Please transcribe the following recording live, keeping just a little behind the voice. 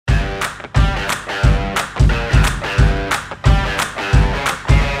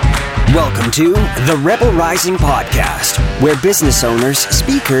to the Rebel Rising Podcast, where business owners,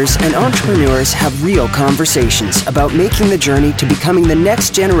 speakers, and entrepreneurs have real conversations about making the journey to becoming the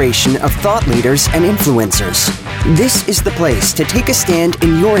next generation of thought leaders and influencers. This is the place to take a stand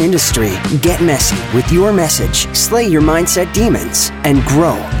in your industry, get messy with your message, slay your mindset demons, and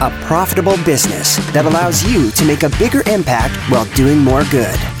grow a profitable business that allows you to make a bigger impact while doing more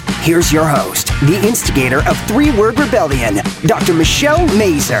good. Here's your host, the instigator of Three-Word Rebellion, Dr. Michelle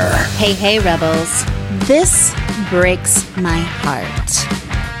Mazer. Hey, Rebels. This breaks my heart.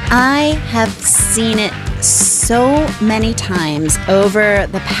 I have seen it so many times over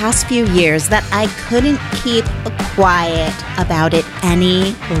the past few years that I couldn't keep quiet about it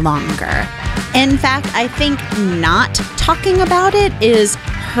any longer. In fact, I think not talking about it is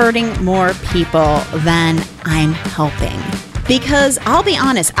hurting more people than I'm helping. Because I'll be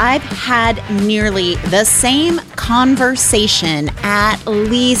honest, I've had nearly the same conversation at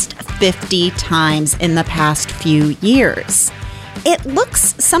least 50 times in the past few years. It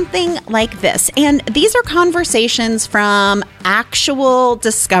looks something like this, and these are conversations from actual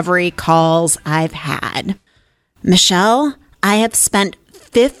discovery calls I've had. Michelle, I have spent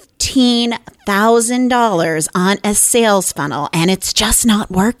 $15,000 on a sales funnel, and it's just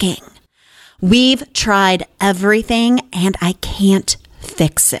not working. We've tried everything and I can't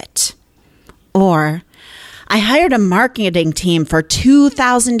fix it. Or, I hired a marketing team for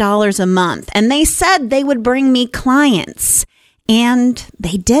 $2,000 a month and they said they would bring me clients and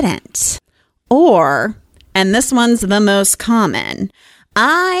they didn't. Or, and this one's the most common,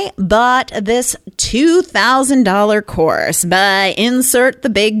 I bought this $2,000 course by insert the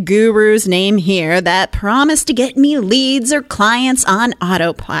big guru's name here that promised to get me leads or clients on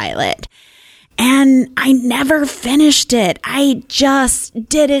autopilot. And I never finished it. I just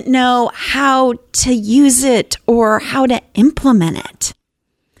didn't know how to use it or how to implement it.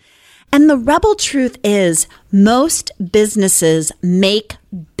 And the rebel truth is most businesses make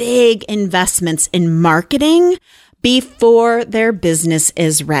big investments in marketing before their business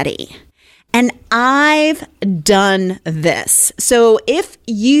is ready. And I've done this. So if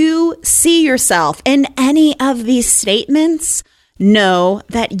you see yourself in any of these statements, know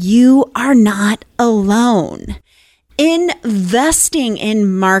that you are not alone. Investing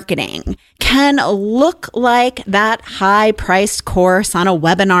in marketing can look like that high-priced course on a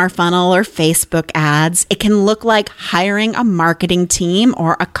webinar funnel or Facebook ads. It can look like hiring a marketing team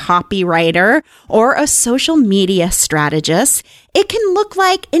or a copywriter or a social media strategist. It can look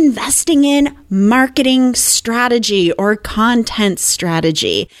like investing in marketing strategy or content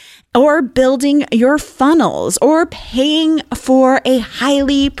strategy, or building your funnels, or paying for a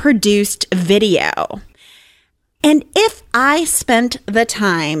highly produced video. And if I spent the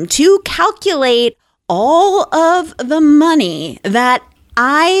time to calculate all of the money that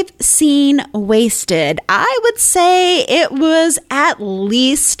I've seen wasted, I would say it was at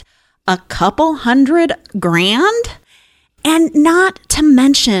least a couple $100,000, and not to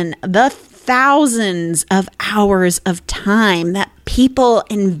mention the thousands of hours of time that people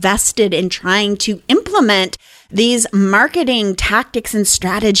invested in trying to implement these marketing tactics and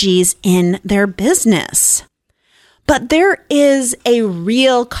strategies in their business. But there is a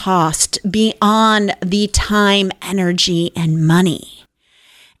real cost beyond the time, energy, and money.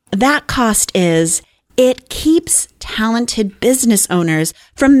 That cost is it keeps talented business owners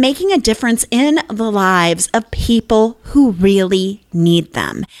from making a difference in the lives of people who really need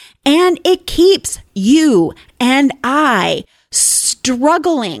them. And it keeps you and I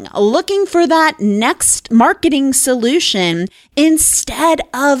struggling, looking for that next marketing solution instead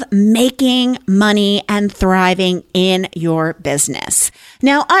of making money and thriving in your business.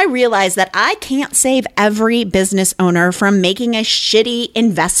 Now, I realize that I can't save every business owner from making a shitty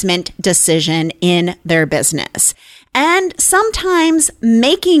investment decision in their business. And sometimes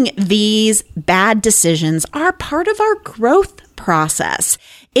making these bad decisions are part of our growth process.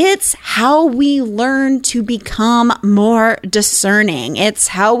 It's how we learn to become more discerning. It's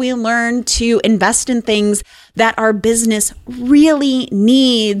how we learn to invest in things that our business really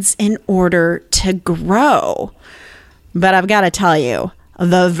needs in order to grow. But I've got to tell you,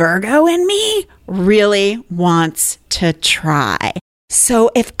 the Virgo in me really wants to try.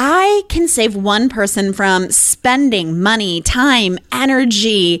 So if I can save one person from spending money, time,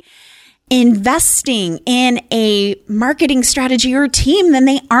 energy, investing in a marketing strategy or team that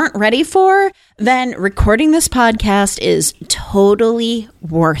they aren't ready for, then recording this podcast is totally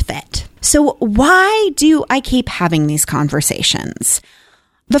worth it. So why do I keep having these conversations?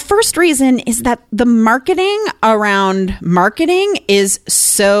 The first reason is that the marketing around marketing is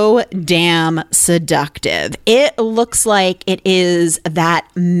so damn seductive. It looks like it is that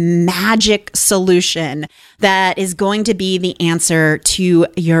magic solution that is going to be the answer to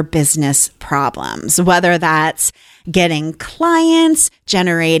your business problems, whether that's getting clients,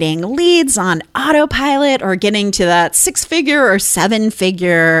 generating leads on autopilot, or getting to that 6-figure or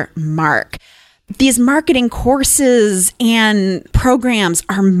 7-figure mark. These marketing courses and programs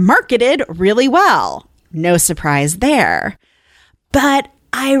are marketed really well. No surprise there. But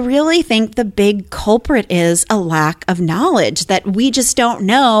I really think the big culprit is a lack of knowledge, that we just don't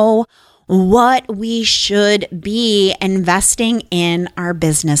know what we should be investing in our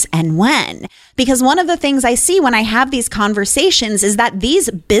business and when. Because one of the things I see when I have these conversations is that these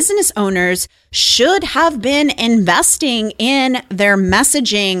business owners should have been investing in their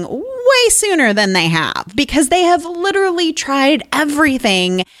messaging way sooner than they have, because they have literally tried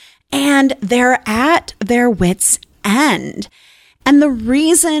everything and they're at their wits' end. And the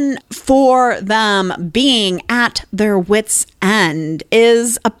reason for them being at their wits' end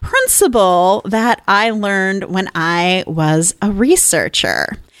is a principle that I learned when I was a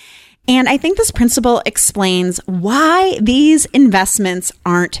researcher. And I think this principle explains why these investments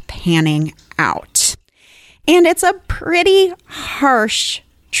aren't panning out. And it's a pretty harsh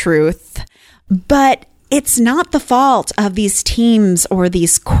truth, but it's not the fault of these teams or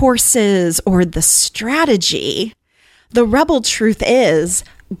these courses or the strategy. The rebel truth is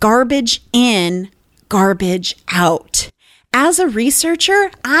garbage in, garbage out. As a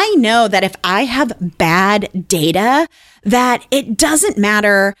researcher, I know that if I have bad data, that it doesn't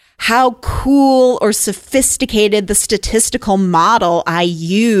matter how cool or sophisticated the statistical model I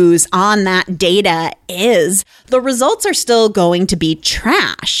use on that data is, the results are still going to be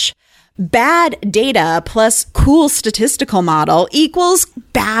trash. Bad data plus cool statistical model equals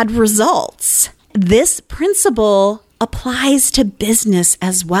bad results. This principle applies to business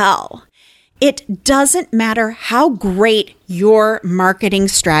as well. It doesn't matter how great your marketing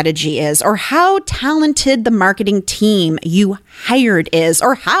strategy is, or how talented the marketing team you hired is,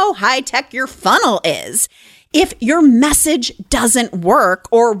 or how high-tech your funnel is. If your message doesn't work,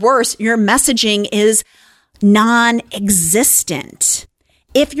 or worse, your messaging is non-existent,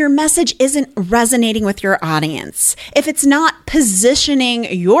 if your message isn't resonating with your audience, if it's not positioning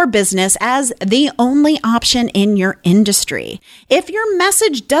your business as the only option in your industry, if your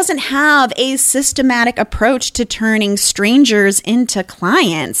message doesn't have a systematic approach to turning strangers into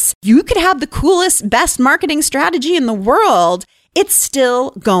clients, you could have the coolest, best marketing strategy in the world. It's still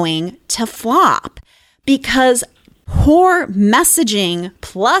going to flop, because poor messaging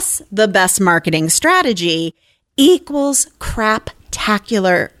plus the best marketing strategy equals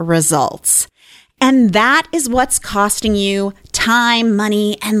craptacular results. And that is what's costing you time,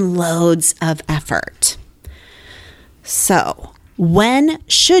 money, and loads of effort. So, when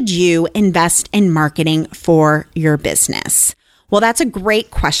should you invest in marketing for your business? Well, that's a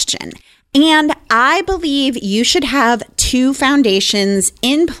great question. And I believe you should have 2 foundations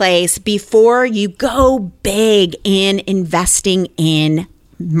in place before you go big in investing in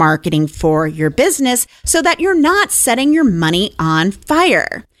marketing for your business, so that you're not setting your money on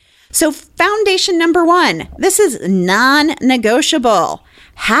fire. So foundation number 1, this is non-negotiable.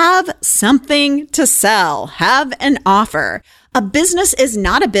 Have something to sell. Have an offer. A business is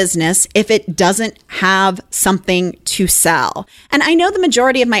not a business if it doesn't have something to sell. And I know the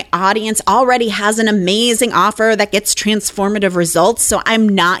majority of my audience already has an amazing offer that gets transformative results, so I'm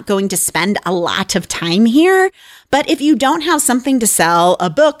not going to spend a lot of time here. But if you don't have something to sell, a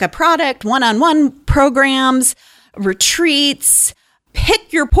book, a product, one-on-one programs, retreats,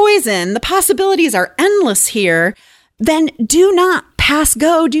 pick your poison, the possibilities are endless here, then do not pass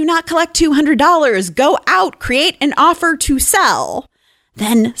go. Do not collect $200. Go out, create an offer to sell,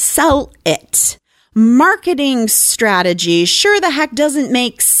 then sell it. Marketing strategy sure the heck doesn't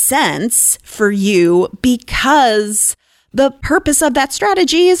make sense for you, because the purpose of that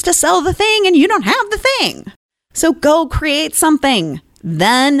strategy is to sell the thing and you don't have the thing. So go create something,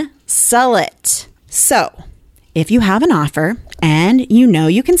 then sell it. So if you have an offer and you know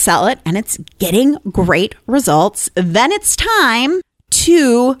you can sell it and it's getting great results, then it's time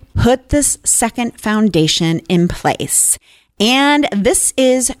to put this second foundation in place. And this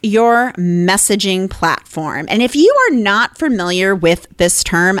is your messaging platform. And if you are not familiar with this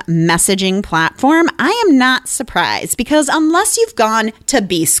term, messaging platform, I am not surprised, because unless you've gone to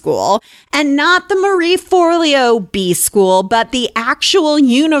B school, and not the Marie Forleo B school, but the actual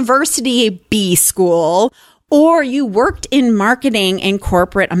university B school, or you worked in marketing in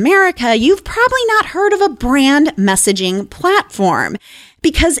corporate America, you've probably not heard of a brand messaging platform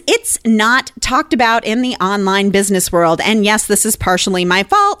because it's not talked about in the online business world. And yes, this is partially my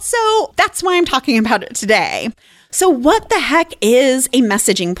fault, so that's why I'm talking about it today. So what the heck is a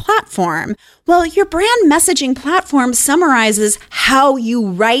messaging platform? Well, your brand messaging platform summarizes how you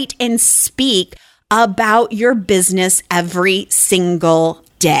write and speak about your business every single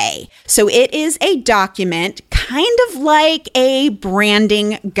day. So it is a document, kind of like a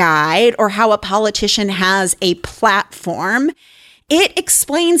branding guide or how a politician has a platform. It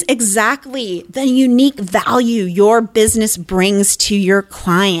explains exactly the unique value your business brings to your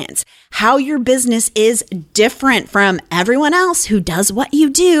clients, how your business is different from everyone else who does what you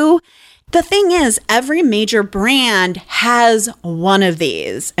do. The thing is, every major brand has one of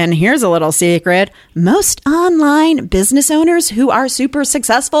these. And here's a little secret. Most online business owners who are super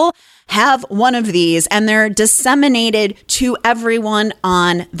successful have one of these, and they're disseminated to everyone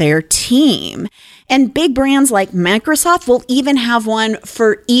on their team. And big brands like Microsoft will even have one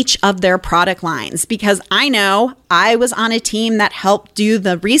for each of their product lines, because I know I was on a team that helped do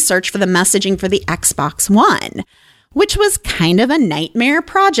the research for the messaging for the Xbox One, which was kind of a nightmare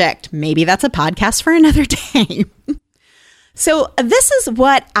project. Maybe that's a podcast for another day. So this is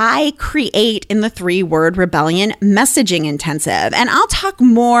what I create in the 3-Word Rebellion Messaging Intensive. And I'll talk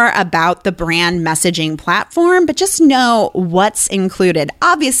more about the brand messaging platform, but just know what's included.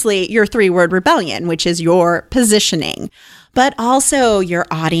 Obviously, your 3-Word Rebellion, which is your positioning, but also your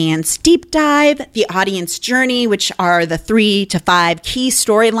audience deep dive, the audience journey, which are the 3 to 5 key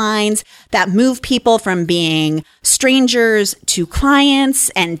storylines that move people from being strangers to clients,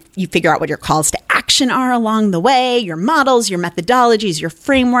 and you figure out what your calls to action are along the way, your models, your methodologies, your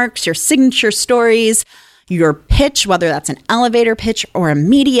frameworks, your signature stories, your pitch, whether that's an elevator pitch or a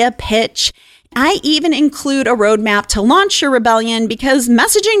media pitch. I even include a roadmap to launch your rebellion because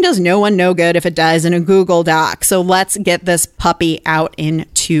messaging does no one no good if it dies in a Google Doc. So let's get this puppy out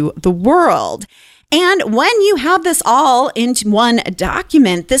into the world. And when you have this all into one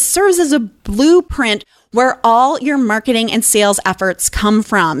document, this serves as a blueprint where all your marketing and sales efforts come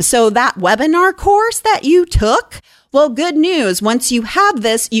from. So that webinar course that you took, well, good news. Once you have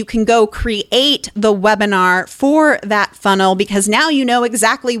this, you can go create the webinar for that funnel because now you know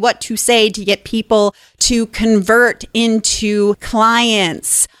exactly what to say to get people to convert into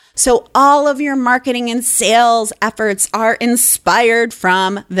clients. So all of your marketing and sales efforts are inspired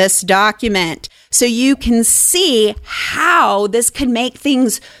from this document. So you can see how this could make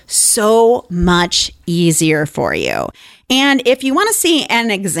things so much easier for you. And if you want to see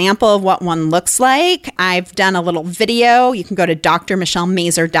an example of what one looks like, I've done a little video. You can go to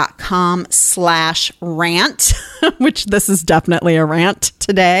drmichellemazur.com/rant, which this is definitely a rant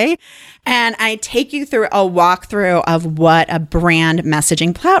today. And I take you through a walkthrough of what a brand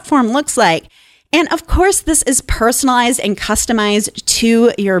messaging platform looks like. And of course, this is personalized and customized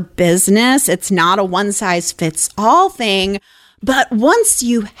to your business. It's not a one-size-fits-all thing, but once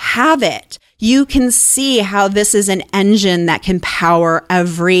you have it, you can see how this is an engine that can power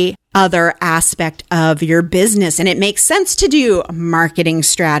every other aspect of your business. And it makes sense to do a marketing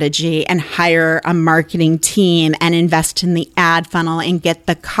strategy and hire a marketing team and invest in the ad funnel and get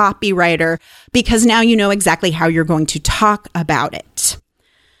the copywriter because now you know exactly how you're going to talk about it.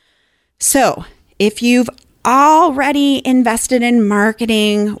 So if you've already invested in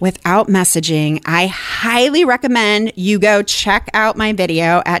marketing without messaging, I highly recommend you go check out my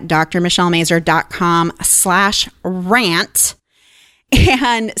video at drmichellemazur.com/rant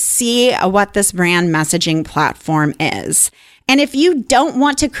and see what this brand messaging platform is. And if you don't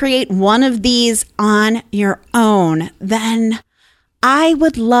want to create one of these on your own, then I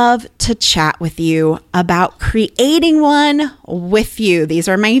would love to chat with you about creating one with you. These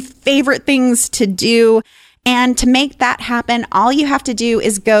are my favorite things to do. And to make that happen, all you have to do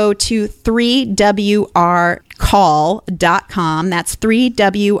is go to 3wrcall.com. That's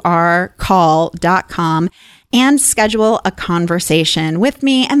 3wrcall.com and schedule a conversation with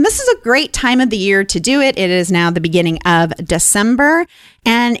me. And this is a great time of the year to do it. It is now the beginning of December.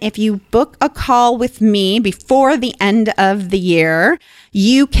 And if you book a call with me before the end of the year,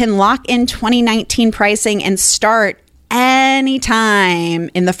 you can lock in 2019 pricing and start anytime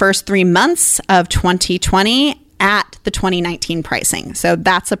in the first 3 months of 2020 at the 2019 pricing. So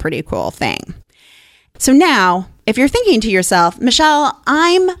that's a pretty cool thing. So now, if you're thinking to yourself, Michelle,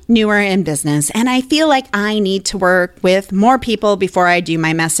 I'm newer in business and I feel like I need to work with more people before I do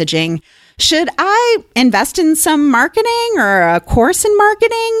my messaging. Should I invest in some marketing or a course in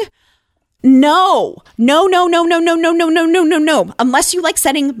marketing? No. Unless you like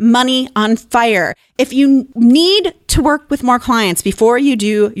setting money on fire. If you need to work with more clients before you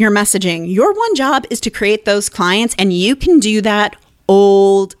do your messaging, your one job is to create those clients, and you can do that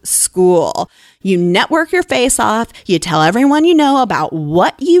old school. You network your face off. You tell everyone you know about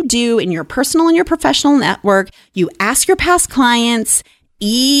what you do in your personal and your professional network. You ask your past clients.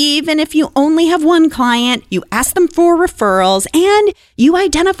 Even if you only have one client, you ask them for referrals, and you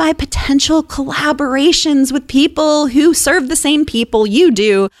identify potential collaborations with people who serve the same people you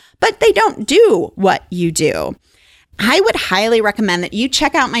do, but they don't do what you do. I would highly recommend that you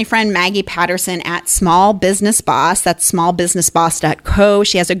check out my friend Maggie Patterson at Small Business Boss. That's smallbusinessboss.co.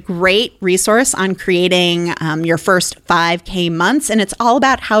 She has a great resource on creating your first 5K months, and it's all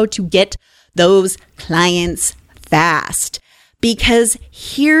about how to get those clients fast. Because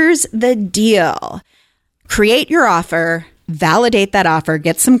here's the deal. Create your offer, validate that offer,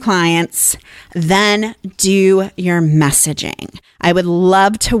 get some clients, then do your messaging. I would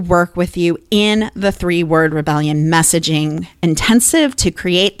love to work with you in the 3-Word Rebellion Messaging Intensive to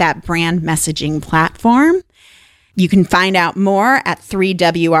create that brand messaging platform. You can find out more at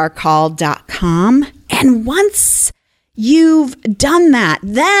 3wrcall.com. And once you've done that,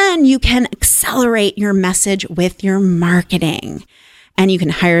 then you can accelerate your message with your marketing. And you can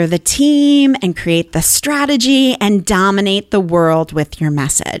hire the team and create the strategy and dominate the world with your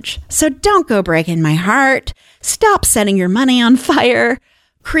message. So don't go breaking my heart. Stop setting your money on fire.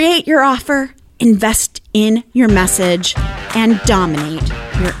 Create your offer, invest in your message, and dominate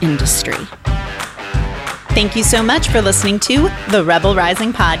your industry. Thank you so much for listening to the Rebel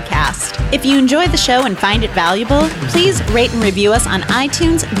Rising Podcast. If you enjoy the show and find it valuable, please rate and review us on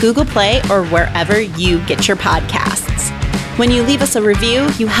iTunes, Google Play, or wherever you get your podcasts. When you leave us a review,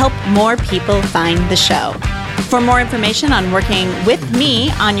 you help more people find the show. For more information on working with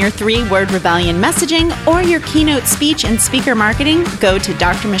me on your 3-Word Rebellion messaging or your keynote speech and speaker marketing, go to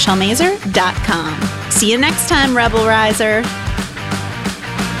drmichellemazur.com. See you next time, Rebel Riser.